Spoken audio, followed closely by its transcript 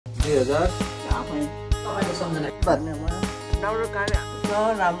2000 तपाईको सम्झना राम्रो कार्य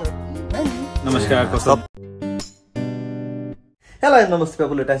राम्रो नमस्कार कस्तो हेलो नमस्ते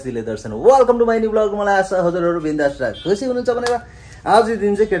पपुलर टाइस दिले दर्शन welcome to my new blog मलाई आशा हजुरहरु बिन्दास र खुसी हुनुहुन्छ भनेर आज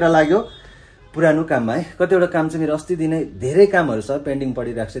दिन चाहिँ केटा लाग्यो पुरानो काममा है कतिवटा काम चाहिँ मेरो अस्ति दिनै धेरै कामहरु छ पेन्डिङ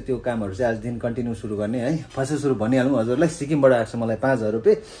पडिराख्छ त्यो कामहरु चाहिँ आज दिन कन्टिन्यू सुरु गर्ने है फर्स्ट सुरु भनिहालौं हजुरलाई सिक्किमबाट आएको छ मलाई 5000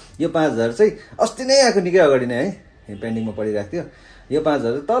 रुपैयाँ यो 5000 चाहिँ अस्ति नै आएको निकै अगाडि नै है पेन्डिङमा पडिराख्थ्यो यो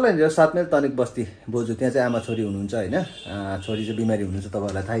 5000 तल नि 7 माइल तनिक बस्ती बोजु त्यहाँ चाहिँ आमा छोरी हुनुहुन्छ हैन छोरी चाहिँ बिमारी हुनुहुन्छ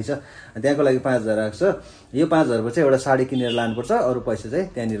तपाईहरुलाई थाहै छ त्यहाँको लागि 5000 आएको छ यो 5000 चाहिँ एउटा साडी किनेर लानु पर्छ अरु पैसा चाहिँ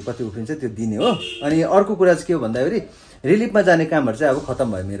त्यहाँनिर कति उफ्रिन्छ त्यो दिने हो अनि अर्को कुरा चाहिँ के हो भन्दाखेरि रिलिफमा जाने कामहरु चाहिँ अब खतम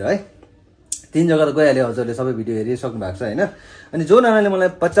भयो मेरो है तीन जग्गा त गइहाल्यो हजुरले सबै भिडियो हेरिसक्नु भएको छ हैन अनि जो नानाले मलाई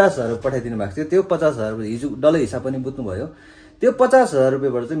 50000 पठाइदिनु भएको थियो त्यो 50000 हिजो डल्लै हिसाब पनि बुझ्नु भयो त्यो 50000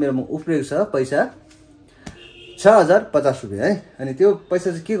 रुपैयाँबाट चाहिँ मेरोमा उफ्रेको छ पैसा 6050 रुपैयाँ है अनि त्यो पैसा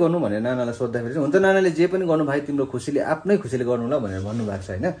चाहिँ के गर्नु भनेर नानालाई सोध्दाखेरि चाहिँ हुन्छ नानाले जे पनि गर्नु भाइ तिम्रो खुसीले आफ्नै खुसीले गर्नु ल भनेर भन्नु भएको छ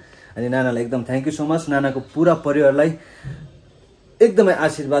हैन अनि नानालाई एकदम थ्यांक यू सो मच नानाको पूरा परिवारलाई एकदमै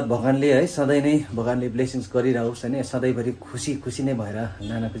आशीर्वाद भगवानले है सधैँ नै भगवानले ब्लेसिङ्स गरिरहोस् हैन सधैँभरि खुसी खुसी नै भएर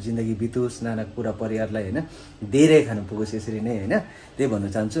नानाको जिन्दगी बितोस् नानाको पूरा परिवारलाई हैन धेरै खानु पुगोस् यसरी नै हैन त्यही भन्न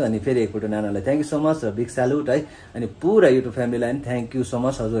चाहन्छु अनि फेरि एकपल्ट नानालाई थ्यांक यू सो मच र बिग सल्युट है अनि पूरा युट्युब फ्यामिलीलाई पनि थ्यांक यू सो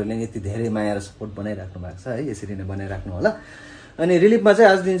मच हजुरहरूले यति धेरै माया र सपोर्ट बनाइराख्नु भएको छ है यसरी नै बनाइराख्नु होला अनि रिलिफमा चाहिँ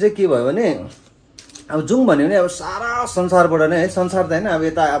आज दिन चाहिँ के भयो भने अब जुम भन्यो भने अब सारा संसारबाट नै है संसार त हैन अब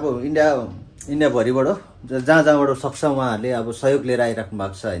यता अब इन्डिया भरिबाट जहाँ जहाँबाट सक्छ उहाँहरूले अब सहयोग लिएर आइराख्नु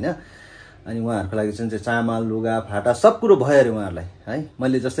भएको छ हैन अनि उहाँहरूको लागि चाहिँ चामल लुगा फाटा सब कुरो भयो अरे उहाँहरूलाई है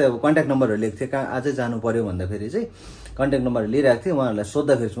मैले जस्तै अब कन्ट्याक्ट नम्बरहरू लेखेको थिएँ कहाँ अझै जानु पर्यो भन्दाखेरि चाहिँ कन्ट्याक्ट नम्बर लिइरहेको थिएँ उहाँहरूलाई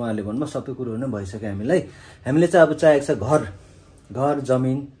सोद्धाखेरि चाहिँ उहाँहरूले भन्नुभयो सबै कुरोहरू नै भइसक्यो हामीले चाहिँ अब चाहेको छ घर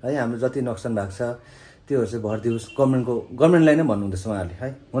जमिन है हाम्रो जति नोक्सान भएको छ त्योहरू चाहिँ भरिदियोस् गभर्नमेन्टलाई नै भन्नुहुँदैछ उहाँहरूले है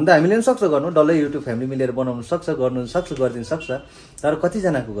हुन त हामीले पनि सक्छ गर्नु डल्लै युट्युब फ्यामिली मिलेर बनाउनु सक्छ गरिदिनु सक्छ तर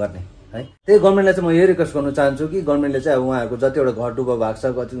कतिजनाको गर्ने है त्यही गभर्नमेन्टलाई चाहिँ म यो रिक्वेस्ट गर्न चाहन्छु कि गभर्नमेन्टले चाहिँ अब उहाँहरूको जतिवटा घर डुबो भएको छ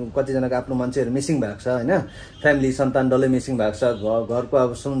कतिजनाको आफ्नो मान्छेहरू मिसिङ भएको छ हैन फ्यामिली सन्तान डल्लै मिसिङ भएको छ घरको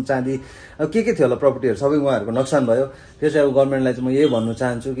अब सुन चाँदी अब के थियो होला प्रपर्टीहरू सबै उहाँहरूको नोक्सान भयो त्यो चाहिँ अब गभर्नमेन्टलाई चाहिँ म यही भन्नु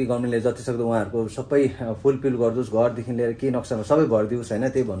चाहन्छु कि गभर्नमेन्टले जतिसक्दो उहाँहरूको सबै फुलफिल गरिदियोस् घरदेखि लिएर के नोक्सान सबै भरिदियोस् हैन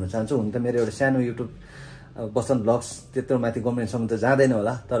त्यही भन्नु चाहन्छु हुन त मेरो एउटा सानो युट्युब बसन्त ब्लग्स त्यत्रो माथि गभर्नमेन्टसम्म त जाँदैन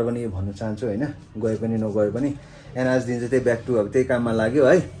होला तर पनि यो भन्नु चाहन्छु हैन गए पनि नगए पनि एन्ड आज दिन चाहिँ त्यही ब्याक टु अब त्यही काममा लाग्यो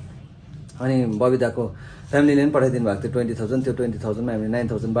है अनि बबिताको फ्यामिलीले पनि पठाइदिनु भएको थियो 20000 त्यो 20000 मा हामीले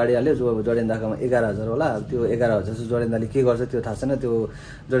 9000 बाडिहाल्यो जो अब जडेन्दाकोमा 11000 होला अब त्यो 11000 चाहिँ जडेन्दाले के गर्छ त्यो थाहा छैन त्यो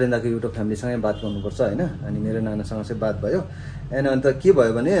जडेन्दाको युट्युब फ्यामिलीसँगै बात गर्नुपर्छ हैन अनि मेरो नानासँग चाहिँ बात भयो एन्ड अन्त के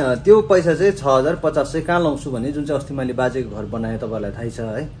भयो भने त्यो पैसा चाहिँ 6050 चाहिँ कहाँ लाउँछु भने जुन चाहिँ अस्ति मैले बाजेको घर बनाएँ तपाईहरुलाई थाहै छ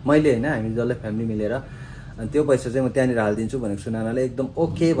है मैले हैन हामी जसले फ्यामिली मिलेर अनि त्यो पैसा चाहिँ म त्यहाँनिर हाल्दिन्छु भनेको छु नानाले एकदम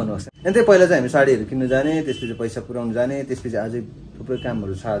ओके भन्नुभएको छ अनि त्यही पहिला चाहिँ हामी साडीहरू किन्नु जाने त्यसपछि पैसा पुर्याउनु जाने त्यसपछि अझै थुप्रै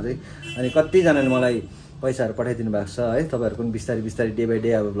कामहरू छ अझै अनि कतिजनाले मलाई पैसाहरू पठाइदिनु भएको छ है तपाईँहरूको पनि बिस्तारै बिस्तारै डे बाई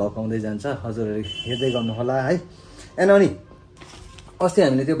डे अब भ्लग आउँदै जान्छ हजुरहरू हेर्दै गर्नु होला है एन्ड अनि अस्ति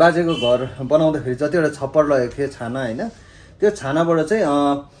हामीले त्यो बाजेको घर बनाउँदाखेरि जतिवटा छप्पर लगेको थियो छाना होइन त्यो छानाबाट चाहिँ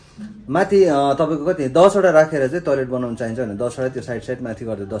माथि तपाईँको कति 10 वटा राखेर चाहिँ टोयलेट बनाउन चाहिन्छ भने 10 वटा त्यो साइड माथि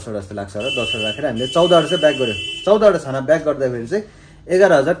गर्दा 10 वटा जस्तो लाग्छ होला 10 वटा राखेर हामीले 14 वटा चाहिँ ब्याक गर्यो 14 वटा छाना ब्याक गर्दाखेरि चाहिँ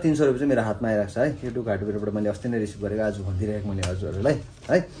 11300 रुपियाँ चाहिँ मेरो हातमा आइरहेको छ है यो घाटुबाट मैले अस्ति नै रिसिभ गरेको आज भनिदिरहेको मैले हजुरहरूलाई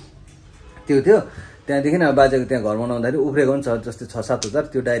है त्यो थियो त्यहाँदेखि अब बाजेको त्यहाँ घर बनाउँदाखेरि उफ्रेको पनि छ जस्तै 6-7 हजार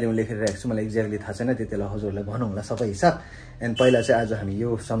त्यो डायरीमा लेखेर राखेको छु मलाई एक्ज्याक्टली थाहा छैन त्यतिबेला हजुरहरूलाई भनौँ होला सबै हिसाब एन्ड पहिला चाहिँ आज हामी यो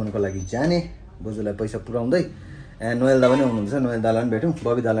सामानको लागि जाने बोजूलाई पैसा पुर्याउँदै एन्ड नोयल दा पनि आउनुहुन्छ नोयल दालाई पनि भेटौँ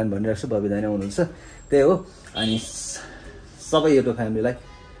बबी दालाई पनि भनिरहेको छु बबी दा नै आउनुहुन्छ त्यही हो अनि सबै युट्युब फ्यामिलीलाई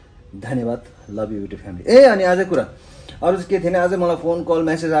धन्यवाद लभ यु युट्युब फ्यामिली अनि अझै कुरा अरू चाहिँ के थिएन अझै मलाई फोन कल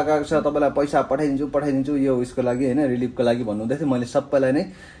मेसेज आएको छ तपाईँलाई पैसा पठाइदिन्छु यो उसको लागि होइन रिलिफको लागि भन्नुहुँदै थियो मैले सबैलाई नै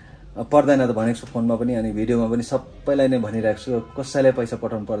पर्दैन त भनेको छु फोनमा पनि अनि भिडियोमा पनि सबैलाई नै भनिरहेको छु कसैलाई पैसा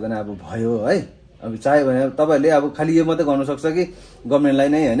पठाउनु पर्दैन अब भयो है अब चाह्यो भने तपाईँहरूले अब खालि यो मात्रै गर्नु सक्छ कि गभर्नमेन्टलाई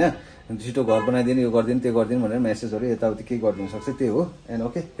नै होइन छिटो घर बनाइदिनु यो गरिदिनु त्यो गरिदिनु भनेर मेसेजहरू यताउति केही गरिदिनु सक्छ त्यही हो एन्ड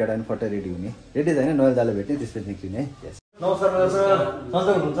ओके केटा पनि फट्टै रेडी हुने रेडी छैन नोयल दाले भेट्ने त्यसपछि निक्लिने है नमस्कार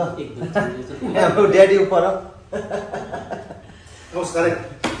सन्चै हुनुहुन्छ हाम्रो ड्याडी उपर नमस्कार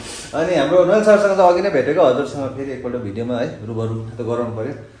अनि हाम्रो नोयल सरसँग चाहिँ अघि नै भेटेको हजुरसँग फेरि एकपल्ट भिडियोमा है रुबरु त गराउनु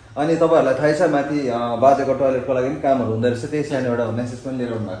पर्यो अनि तपाईहरुलाई थाहै छ माथि बाजेको टोयलेटको लागि पनि कामहरु हुँदै रहेछ त्यही सानो एउटा मेसेज पनि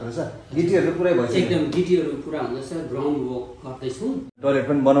लिएर आउनु भएको रहेछ गिटीहरु पुरै भइसक्यो एकदम गिटीहरु पुरा हुँदैछ ग्राउन्ड वर्क गर्दै छु टोयलेट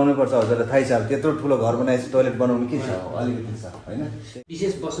पनि बनाउनै पर्छ हजुरलाई थाहै छ त्यत्रो ठुलो घर बनाएपछि टोयलेट बनाउनु के छ अलिकति छ हैन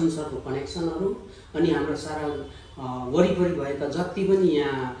विशेष बसन्त सरको कनेक्सनहरु अनि हाम्रो सारा वरिपरि भएका जति पनि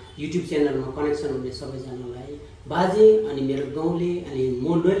यहाँ युट्युब च्यानलमा कनेक्सन हुने सबैजनालाई बाजे अनि मेरो गाउँले अनि म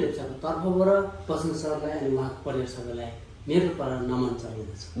नोय लेप्चाको तर्फबाट बसन्त सरलाई अनि उहाँको परिवार सबैलाई मेरो पर नमन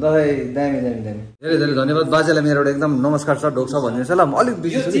चढाउँदछु। ल है दामी दामी दामी धेरै धेरै धन्यवाद बाजेलाई मेरो एउटा एकदम नमस्कार छ ढोक छ भनिदिनुहोस् ल म अलिक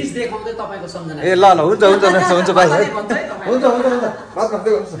बिजी छु चीज देखाउँदै तपाईको सम्झना ए ल ल हुन्छ हुन्छ हुन्छ भाइ है हुन्छ हुन्छ हुन्छ बात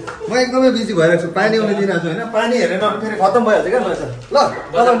गर्दै गर्छु म एकदमै बिजी भइरहेको छु पानी आउने दिन आज हैन पानी हेरेन फेरि खत्तम भइहाल्छ क्या ल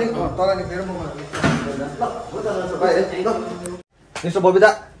तल निक्लेर म ल हुन्छ भाइ ल मिस्टर बबिता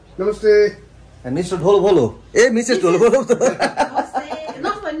नमस्ते मिस्टर ढोल बोलो ए मिसेस ढोल बोलो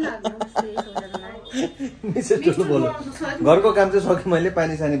मिसेस ढोल बोलो घरको काम चाहिँ सके मैले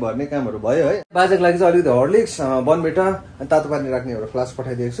पानी सानी भर्ने कामहरू भयो है बाजेको लागि चाहिँ अलिकति हर्लिक्स बनबेटा अनि तातो पानी राख्ने एउटा फ्लास्क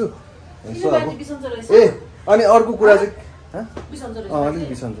पठाइदिएको छु यसो अब ए अनि अर्को कुरा चाहिँ अलिक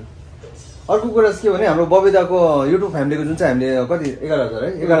बिसन्छ अर्को कुरा चाहिँ के भने हाम्रो बबिताको युट्युब फ्यामिलीको जुन चाहिँ हामीले कति 11,000 है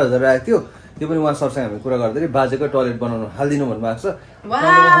 11,000 आएको थियो त्यो पनि उहाँ सरसँग हामी कुरा गर्दै बाजेको टोयलेट बनाउनु हालिदिनु भन्नुभएको छ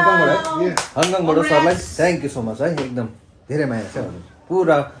हङकङबाट सरलाई थ्याङ्क यू सो मच है एकदम धेरै माया छ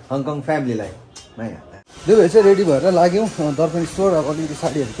पुरा हङकङ फ्यामिलीलाई माया दुई भाइ चाहिँ रेडी भएर लाग्यौँ दर्पण स्टोर अब अलिकति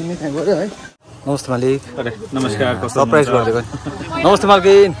साडीहरू किन्ने त्यहाँ गयो है नमस्ते मालिक नमस्कार सरप्राइज गरिदिएको नमस्ते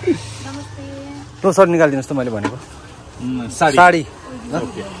मालकिन त्यो सर निकालिदिनुहोस् त मैले भनेको साडी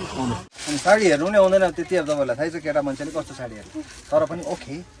अनि साडी हेर्नु नै आउँदैन त्यति अब तपाईँलाई थाहै छ केटा मान्छेले कस्तो साडी हेर्नु तर पनि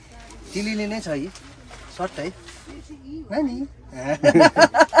ओके चिलिने नै छ है सर्ट है नि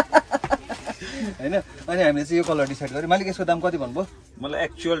होइन अनि हामीले चाहिँ यो कलर डिसाइड गर्यो मालिक यसको दाम कति भन्नुभयो मलाई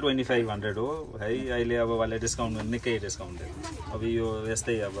एक्चुअल 2500 हो है अहिले अब वाले डिस्काउन्ट निकै डिस्काउन्ट अब यो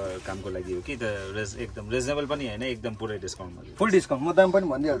यस्तै अब कामको लागि हो कि त एकदम रिजनेबल पनि हैन एकदम पुरै डिस्काउन्टमा फुल डिस्काउन्ट म दाम पनि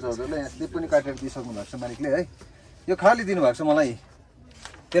भनिदिइहाल्छु हजुरले यहाँ स्लिप पनि काटेर दिइसक्नु भएको छ मालिकले है यो खाली दिनुभएको छ मलाई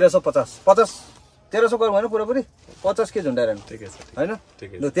 1350 1300 गरौँ होइन पुरापुरी 50 के झुन्डाइरहनु ठिकै छ होइन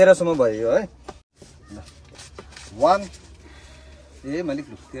ठिकै ल 1300 मा भयो है ल 1 ए मालिक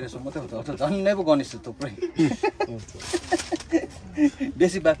लु 1300 मात्रै हो त झन्नै पो गनिस् थुप्रै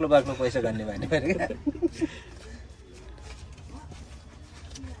बेसी बाक्लो बाक्लो पैसा गर्ने भएन फेरि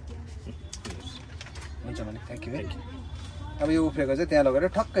हुन्छ मालिक थ्याङ्क यू है अब यो उफ्रेको चाहिँ त्यहाँ लगेर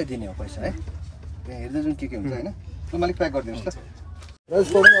ठक्कै दिने हो पैसा है त्यहाँ हेर्दै जुन के हुन्छ होइन ल मालिक प्याक गरिदिनुहोस् त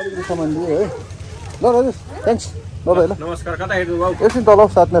राजेशको पनि अलिकति सामान दियो है ल राजेश थ्याङ्क्स ल भाइ ल नमस्कार कता हेर्नु बाउ एकछिन तल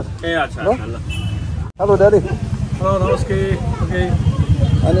साथमा ए अच्छा ल हेलो ड्याडी हेलो नमस्ते ओके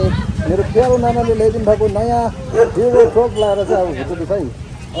अनि मेरो प्यारो नानाले ल्याइदिनु भएको नयाँ हिरो ट्रक लाएर चाहिँ अब हुँदो है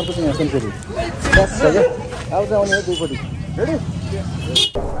अर्को चाहिँ यहाँ सेन्चुरी ब्याक छ क्या अब चाहिँ आउने हो दुईपट्टि रेडी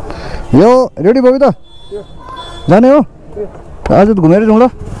यो रेडी भयो त जाने हो आज त घुमेर जाउँ ल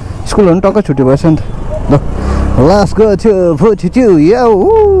स्कुलहरू पनि टक्कै छुट्टी भएछ नि त ल लास्टको छिट्यो या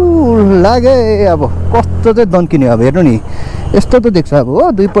लागे अब कस्तो चाहिँ दन्किने अब हेर्नु नि यस्तो त देख्छ अब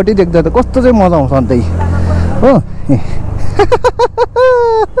हो दुईपट्टि देख्दा त कस्तो चाहिँ मजा आउँछ अन्त हो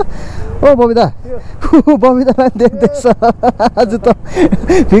ओ बबिता बबितालाई देख्दैछ आज त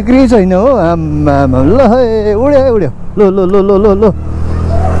फिक्री छैन हो ल है उड्यो उड्यो लो लो लो लो लो लो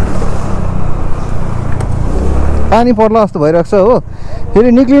पानी पर्ला जस्तो भइरहेको छ हो फेरि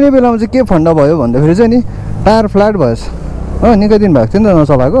निक्लिने बेलामा चाहिँ के फन्डा भयो भन्दाखेरि चाहिँ नि टायर फ्ल्याट भएछ हो निकै दिन भएको थियो नि त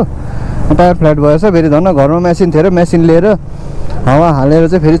नचलाएको टायर फ्ल्याट भएछ फेरि धन्न घरमा मेसिन थियो र मेसिन लिएर हावा हालेर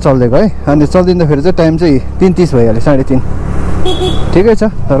चाहिँ फेरि चलिदिएको है अनि चलिदिँदाखेरि चाहिँ टाइम चाहिँ 3:30 भइहाल्यो 3:30 ठिकै छ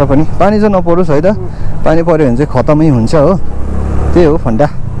तर पनि पानी चाहिँ नपरोस् है त पानी पऱ्यो भने चाहिँ खतमै हुन्छ हो त्यही हो फन्डा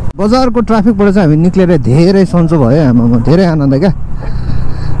बजारको ट्राफिकबाट चाहिँ हामी निक्लेर धेरै सन्चो भयो हाम्रो धेरै आनन्द क्या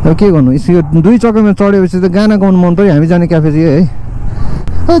अब के गर्नु यो दुई चक्करमा चढेपछि त गाना गाउनु मन पऱ्यो हामी जाने क्याफे चाहिँ है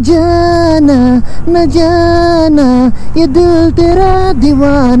जाना न जाना ये दिल तेरा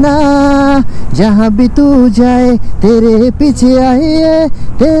दीवाना जहाँ भी तू जाए तेरे पीछे आए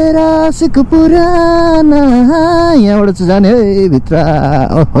तेरा सिख पुराना यहाँबाट चाहिँ जाने है भित्र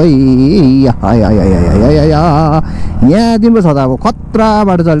यहाँदेखि पो छ त अब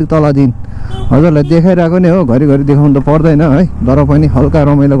खतराबाट चाहिँ अलिक तल दिन हजुरलाई देखाइरहेको नै हो घरिघरि देखाउनु त पर्दैन है तर पनि हल्का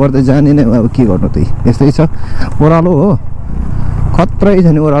रमाइलो गर्दै जाने नै अब के गर्नु त्यही यस्तै छ ओह्रालो हो खत्रै छ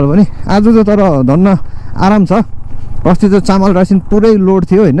नि ओह्रालो पनि आज त तर धन्न आराम छ अस्ति त चामल रासिन पुरै लोड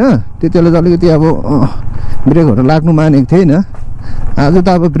थियो होइन त्यति बेला चाहिँ अलिकति अब ब्रेकहरू लाग्नु मानेको थिएन आज त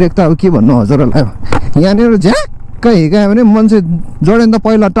अब ब्रेक त अब के भन्नु हजुरहरूलाई यहाँनिर झ्याक्कै हिँड्यो भने मान्छे जोडेन त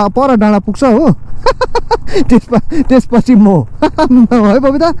पहिला पर डाँडा पुग्छ हो त्यसपछि म है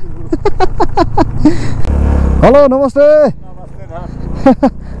बबिता हेलो नमस्ते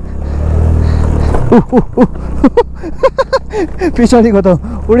पछाडिको त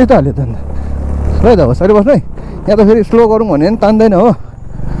उडी त हाल्यो त ल त होस् अहिले बस्नु है यहाँ त फेरि स्लो गरौँ भने पनि तान्दैन हो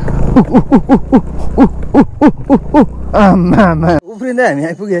उफ्रिँदै हामी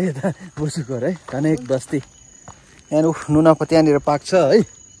आइपुग्यो यता बोजुघर है काने एक बस्ती यहाँ नुनाको त्यहाँनिर पाक्छ है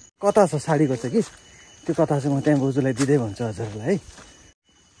कता छ साडीको चाहिँ कि त्यो कथा चाहिँ म त्यहाँ बोजूलाई दिँदै भन्छु हजुरलाई है।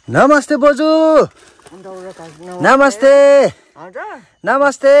 नमस्ते बोजू। नमस्ते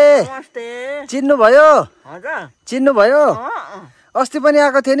नमस्ते। चिन्नुभयो? चिन्नुभयो? अस्ति पनि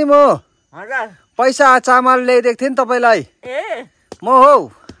आएको थिएँ नि म, पैसा चामल ल्याइदिएको थिएँ नि तपाईँलाई। म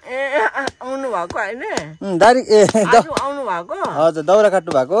हौ आउनु भएको होइन? दारी आउनु भएको? हजुर दाउरा काट्नु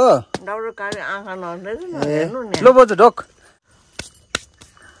भएको। दाउरा काट्ने आँखा नहेर्नु ल बोजू ढोक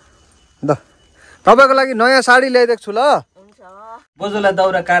ल, तपाईँको लागि नयाँ साडी ल्याइदिएको छु ल। बोजूलाई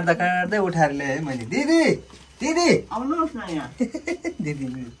दाउरा काट्दा काट्दै उठाएर ल्याएँ है मैले। दिदी दिदी आउनुहोस् न यहाँ। दिदी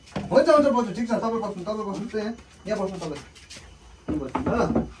हुन्छ हुन्छ बोजू ठिक छ, तपाईँ बस्नु यहाँ बस्नु तपाईँ बस्नु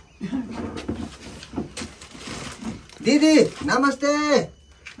ल। दिदी नमस्ते।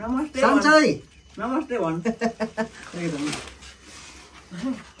 नमस्ते सन्चै? नमस्ते भन्नु।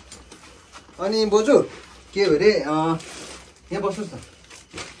 अनि बोजू के हो अरे यहाँ बस्नुहोस् न।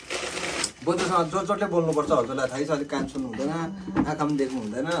 बोजूसँग जोड जोडले बोल्नुपर्छ, हजुरलाई थाहै छ अलिक कान सुन्नु हुँदैन, आँखा पनि देख्नु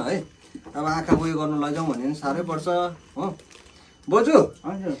हुँदैन है। अब आँखा उयो गर्नु लैजाउँ भने पनि साह्रै पर्छ हो। बोजू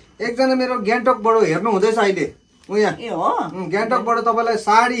एकजना मेरो ग्याङ्टकबाट हेर्नु हुँदैछ अहिले उहाँ। ग्याङ्टकबाट तपाईँलाई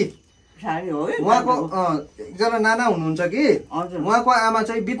साडी उहाँको एकजना नाना हुनुहुन्छ कि उहाँको आमा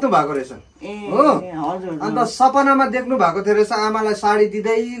चाहिँ बित्नु भएको रहेछ हो। अन्त सपनामा देख्नु भएको थियो रहेछ आमालाई साडी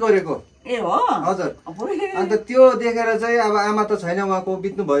दिँदै गरेको। हजुर। अन्त त्यो देखेर चाहिँ अब आमा त छैन उहाँको,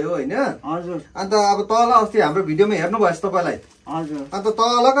 बित्नु भयो होइन। अन्त अब तल अस्ति हाम्रो भिडियोमा हेर्नु भएछ तपाईँलाई। अन्त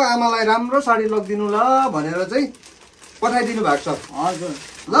तलको आमालाई राम्रो साडी लगिदिनु ल भनेर चाहिँ पठाइदिनु भएको छ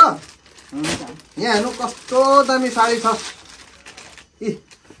ल। यहाँ हेर्नु कस्तो दामी साडी छ,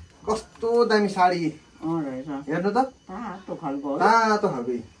 कस्तो दामी साडी हेर्नु त, तातो खालको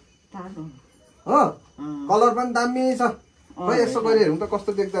हो, कलर पनि दामी छ। खै यसो गरी हेरौँ त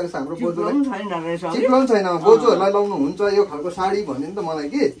कस्तो देख्दो रहेछ हाम्रो बोजूलाई। चिप्लो पनि छैन, बोजूहरूलाई लाउनु हुन्छ यो खालको साडी भन्यो नि त मलाई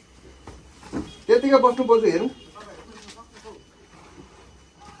कि। त्यतिकै बस्नु बोजू हेरौँ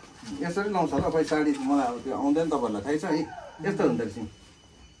यसरी लाउँछ ल खै साडी, मलाई अब त्यो आउँदैन तपाईँहरूलाई थाहै छ है यस्तो हुँदो रहेछ।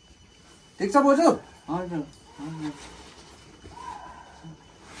 ठिक छ बोजू?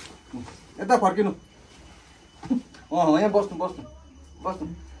 यता फर्किनु, यहाँ बस्नु बस्नु बस्नु।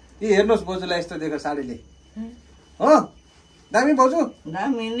 यी हेर्नुहोस् बोजूलाई यस्तो दिएको साडीले हो, दामी बोजू?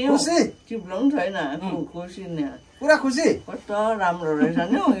 दामी नि, खुसी? चिप्लो पनि छैन, खुसी नि, पुरा खुसी। कस्तो राम्रो रहेछ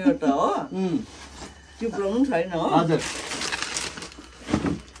नि यो त हो, चिप्लो पनि छैन हो। हजुर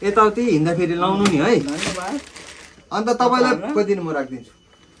यताउति हिँड्दाखेरि लाउनु नि है। धन्यवाद। अन्त तपाईँलाई कति दिन म राखिदिन्छु,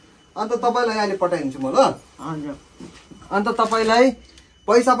 अन्त तपाईँलाई अहिले पठाइदिन्छु म ल। अन्त तपाईँलाई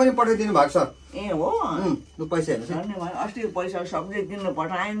पैसा पनि पठाइदिनु भएको छ। लु पैसा हेर्नुहोस्। धन्यवाद। अस्ति पैसा सब्जी किन्नु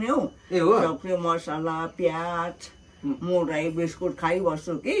पठाएँ नि हौ। ए हो? सब्जी मसला प्याज मुरै बिस्कुट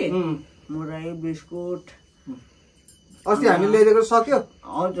खाइबस्छु कि, मुरै बिस्कुट अस्ति हामी ल्याइदिएको सक्यो।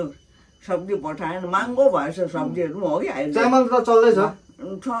 हजुर सब्जी पठाएन, महँगो भएछ सब्जीहरू हो कि अहिले। चामल त चल्दैछ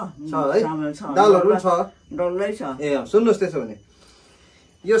छ है, चामल छ, दालहरू छ, डल्लै छ। ए सुन्नुहोस् त्यसो भने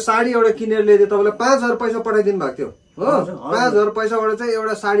यो साडी एउटा किनेर ल्याइदियो तपाईँलाई 5000 पैसा पठाइदिनु भएको थियो हो। 5000 पैसाबाट चाहिँ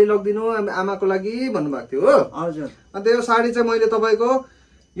एउटा साडी लगिदिनु आमाको लागि भन्नुभएको थियो हो। हजुर। अन्त यो साडी चाहिँ मैले तपाईँको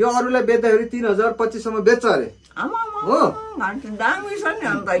यो अरूलाई बेच्दाखेरि 3000-2500 सम्म बेच्छ अरे हो। दामी छ नि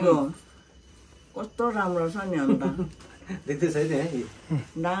अन्त यो, कस्तो राम्रो छ नि अन्त। देख्दै छैन है,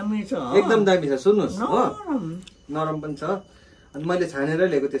 दामी छ एकदम दामी छ। सुन्नुहोस् हो, नरम पनि छ। अनि मैले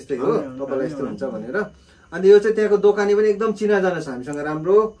छानेर ल्याएको त्यस्तै हो, तपाईँलाई यस्तो हुन्छ भनेर। अनि यो चाहिँ त्यहाँको दोकानी पनि एकदम चिनाजाना छ हामीसँग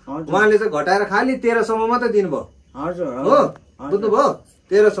राम्रो, उहाँले चाहिँ घटाएर खालि 1300 मात्रै दिनुभयो हो, बुझ्नुभयो?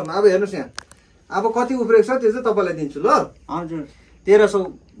 1300। अब हेर्नुहोस् यहाँ अब कति उब्रेको छ त्यो चाहिँ तपाईँलाई दिन्छु ल। 1300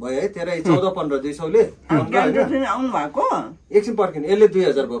 भयो है, 13 14 15 200ले आउनु भएको। एकछिन पर्खिनु, यसले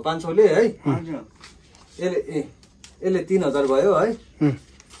 2000 भयो 500ले है, यसले 3000 भयो है,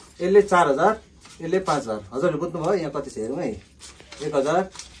 यसले 4000, यसले 5000। हजुरले बुझ्नुभयो? यहाँ कति छ हेरौँ है, 1000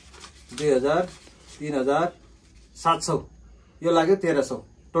 2000 3000 700, यो लाग्यो 1300,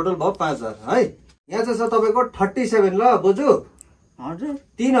 टोटल भयो 5000 है। यहाँ चाहिँ छ तपाईँको 37 ल बोजू।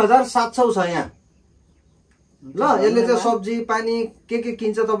 3700 छ यहाँ ल। यसले चाहिँ सब्जी पानी के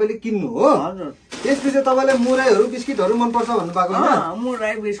किन्छ तपाईँले किन्नु हो। त्यसपछि तपाईँलाई मुरैहरू बिस्किटहरू मनपर्छ भन्नुभएको होइन?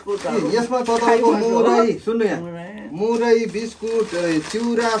 मुरै बिस्कुट यसमा तपाईँको मुरै, सुन्नु यहाँ मुरै बिस्कुट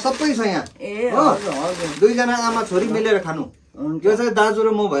चिउरा सबै छ यहाँ हो। दुईजना आमा छोरी मिलेर खानु। यो चाहिँ दाजु र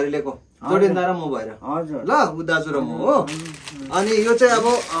म भएर ल्याएको, जोडेन्दा र म भएर ल, ऊ दाजु र म हो। अनि यो चाहिँ अब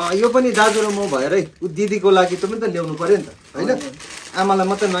यो पनि दाजु र म भएरै ऊ दिदीको लागि पनि त ल्याउनु पर्यो नि त होइन। आमालाई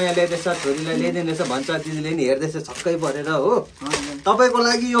मात्रै नयाँ ल्याइदिएछ, छोरीलाई ल्याइदिने रहेछ भन्छ, दिदीले नि हेर्दैछ छक्कै परेर हो। तपाईँको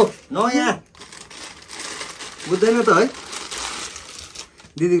लागि यो नयाँ बुझ्दैन त है,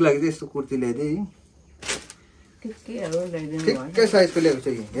 दिदीको लागि चाहिँ यस्तो कुर्ती ल्याइदिए, ठिक्कै साइजको ल्याएको छ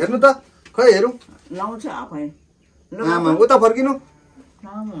कि हेर्नु त। खै हेरौँ लाउँछ आफै आमा उता फर्किनु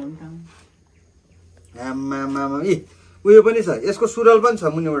राम्रो हुन्छ आमा इ उयो पनि छ यसको सुरुवाल पनि छ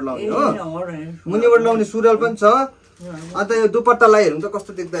मुनिबाट लाउने हो मुनिबाट लाउने सुरुवाल पनि छ अन्त यो दुपट्टा लाइ हेरौँ त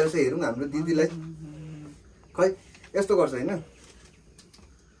कस्तो देख्दो रहेछ हेरौँ हाम्रो दिदीलाई खै यस्तो गर्छ होइन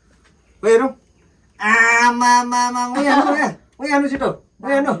हेरौँ आमा उयो छिटो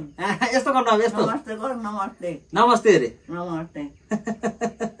उयो यस्तो गर्नु अब यस्तो नमस्ते गर नमस्ते नमस्ते अरे नमस्ते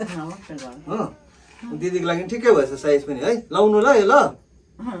नमस्ते गर हो दिदीको लागि ठिकै भएछ साइज पनि है लाउनु ल यो ल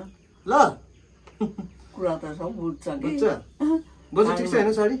ल कुरा त सब बुझ्छ कि बुझ्छ बोजू ठिक छ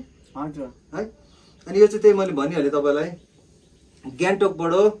होइन साडी हजुर है अनि यो चाहिँ त्यही मैले भनिहालेँ तपाईँलाई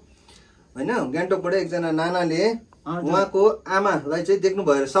गान्तोकबाट होइन गान्तोकबाट एकजना नानाले उहाँको आमालाई चाहिँ देख्नु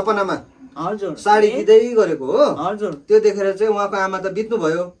भयो सपनामा हजुर साडी दिँदै गरेको हो हजुर त्यो देखेर चाहिँ उहाँको आमा त बित्नु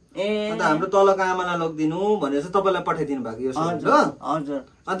भयो ए अन्त हाम्रो तलको आमालाई लगिदिनु भनेर चाहिँ तपाईँलाई पठाइदिनु भएको यो साडी ल हजुर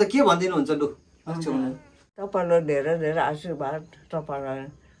अन्त के भनिदिनु हुन्छ लु तपाईँलाई धेरै धेरै आशीर्वाद तपाईँलाई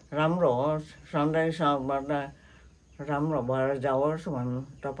राम्रो होस् सधैँसम्म राम्रो भएर जाओस् भन्नु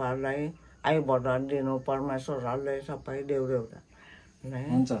तपाईँहरूलाई आइबढान दिनु परमेश्वरहरूले सबै देउरेउरा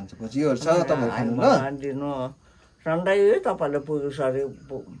हुन्छ हुन्छ बुझियो छ तपाईँहरू खानु ल दिनु सधैँ तपाईँले पुगेसरी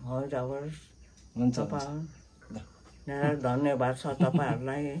जाओस् हुन्छ धेरै धन्यवाद छ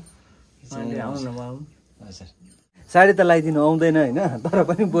तपाईँहरूलाई आउनुभयो हजुर साडी त लगाइदिनु आउँदैन होइन तर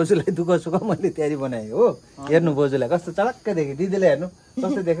पनि बोजूलाई दुःख सुख मैले तयारी बनाएँ हो हेर्नु बोजूलाई कस्तो चलक्क देखेँ दिदीलाई हेर्नु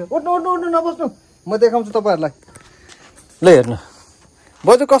कस्तो देख्यो उठ्नु उठ्नु उठ्नु नबस्नु म देखाउँछु तपाईँहरूलाई ल हेर्नु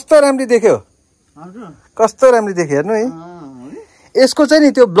बोजू कस्तो राम्ररी देख्यो कस्तो राम्ररी देख्यो हेर्नु है यसको चाहिँ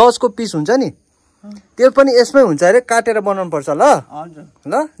नि त्यो ब्लाउजको पिस हुन्छ नि त्यो पनि यसमै हुन्छ अरे काटेर बनाउनु पर्छ ल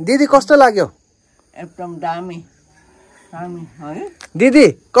ल दिदी कस्तो लाग्यो एकदम दामी दामी है दिदी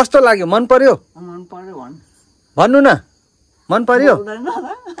कस्तो लाग्यो मन पर्यो मन पर्यो भन्नु न मन पर्यो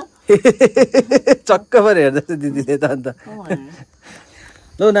चक्क परेर हेर्दैछ दिदीले त अन्त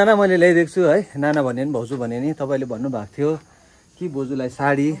ल नाना मैले ल्याइदिएको छु है नाना भने नि भाउजू भने नि तपाईँले भन्नुभएको थियो कि बोजूलाई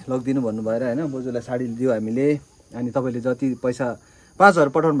साडी लगिदिनु भन्नु भएर होइन बोजूलाई साडी दियो हामीले अनि तपाईँले जति पैसा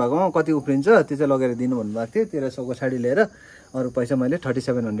 5,000 पठाउनु भएकोमा कति उफ्रिन्छ त्यो चाहिँ लगेर दिनु भन्नुभएको थियो 1300को साडी लिएर अरू पैसा मैले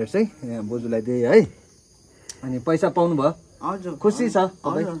 3700 चाहिँ बोजूलाई दिएँ है अनि पैसा पाउनु भयो हजुर खुसी छ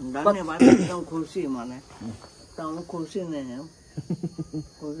धन्यवाद एकदम खुसी मलाई एकदम खुसी नै हो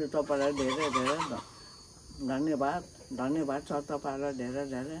खुसी तपाईँलाई धेरै धेरै धन्यवाद धन्यवाद छ तपाईँलाई धेरै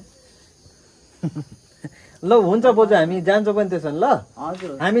धेरै ल हुन्छ बोजू हामी जान्छौँ पनि त्यसो ल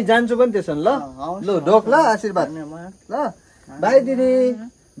हजुर हामी जान्छौँ पनि त्यसो ल ल ढोक ल आशीर्वाद धन्यवाद ल बाई दिदी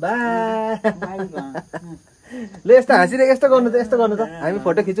बाई ल यस्तो हाँसिरहेको यस्तो गर्नु त हामी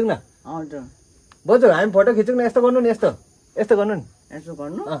फोटो खिचौँ न हजुर बोजू हामी फोटो खिचौँ न यस्तो गर्नु नि यस्तो यस्तो गर्नु नि यसो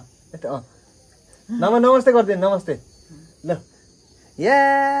गर्नु यस्तो नमस्ते गरिदिनु नमस्ते ल या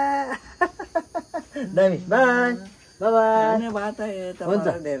दामी बाई बाई धन्यवाद है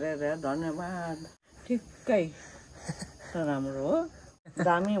तपाईँलाई धेरै धेरै धन्यवाद ठिक्कै राम्रो हो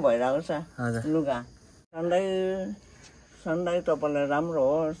दामी भइरहेको छ लुगा सधैँ तपाईँलाई राम्रो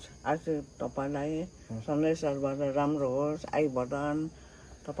होस् आशीष तपाईँलाई सधैँ सरबाट राम्रो होस् आइबढान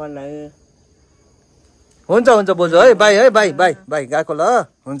तपाईँलाई हुन्छ हुन्छ बोजू है बाई बाई गएको ल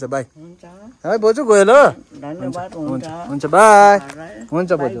हुन्छ बाई हुन्छ है बोजू गयो ल धन्यवाद हुन्छ हुन्छ बाई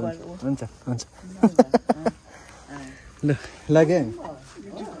हुन्छ बोजू हुन्छ हुन्छ ल लाग्यो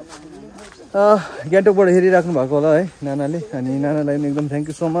गान्तोकबाट हेरिराख्नु भएको होला है नानाले अनि नानालाई पनि एकदम थ्याङ्क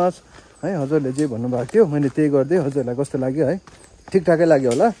यू सो मच है हजुरले जे भन्नुभएको थियो मैले त्यही गरिदिएँ हजुरलाई कस्तो लाग्यो है ठिकठाकै लाग्यो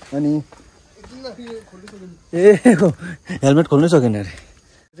होला अनि ए हेलमेट खोल्नै सकेन अरे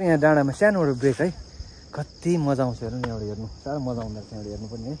यहाँ डाँडामा सानोबाट ब्रेक है कति मजा आउँछ हेर्नु यहाँबाट हेर्नु साह्रो मजा आउँदो रहेछ यहाँबाट हेर्नु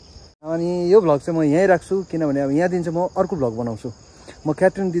पनि है अनि यो भ्लग चाहिँ म यहीँ राख्छु किनभने अब यहाँदेखि चाहिँ म अर्को भ्लग बनाउँछु म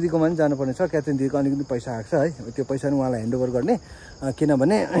क्याट्रिन दिदीकोमा पनि जानुपर्ने छ क्याट्रिन दिदीको अलिकति पैसा आएको छ है त्यो पैसा पनि उहाँलाई ह्यान्डओभर गर्ने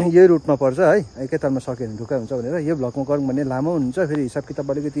किनभने यही रुटमा पर्छ है एकैतालमा सक्यो भने ढुक्कै हुन्छ भनेर यो भ्लगमा गरौँ भने लामो हुन्छ फेरि हिसाब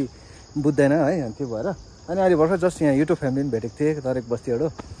किताब अलिकति बुझ्दैन है त्यो भएर अनि अहिले भर्खर जस्ट यहाँ युट्युब फ्यामिली पनि भेटेको थिएँ तरेक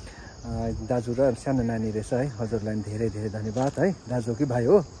बस्तीबाट दाजु र सानो नानी रहेछ है हजुरलाई धेरै धेरै धन्यवाद है दाजु कि भाइ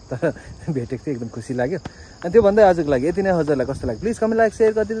हो तर भेटेको थिएँ एकदम खुसी लाग्यो अनि त्यो भन्दै आजको लागि यति नै हजुरलाई कस्तो लाग्यो प्लिज कमेन्ट लाइक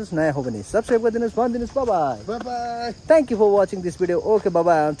सेयर गरिदिनुहोस् नयाँ हो भने सब्सक्राइब गरिदिनुहोस् भनिदिनुहोस् by by thank you for watching this video okay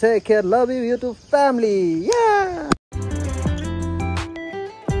बाबा take care love you YouTube family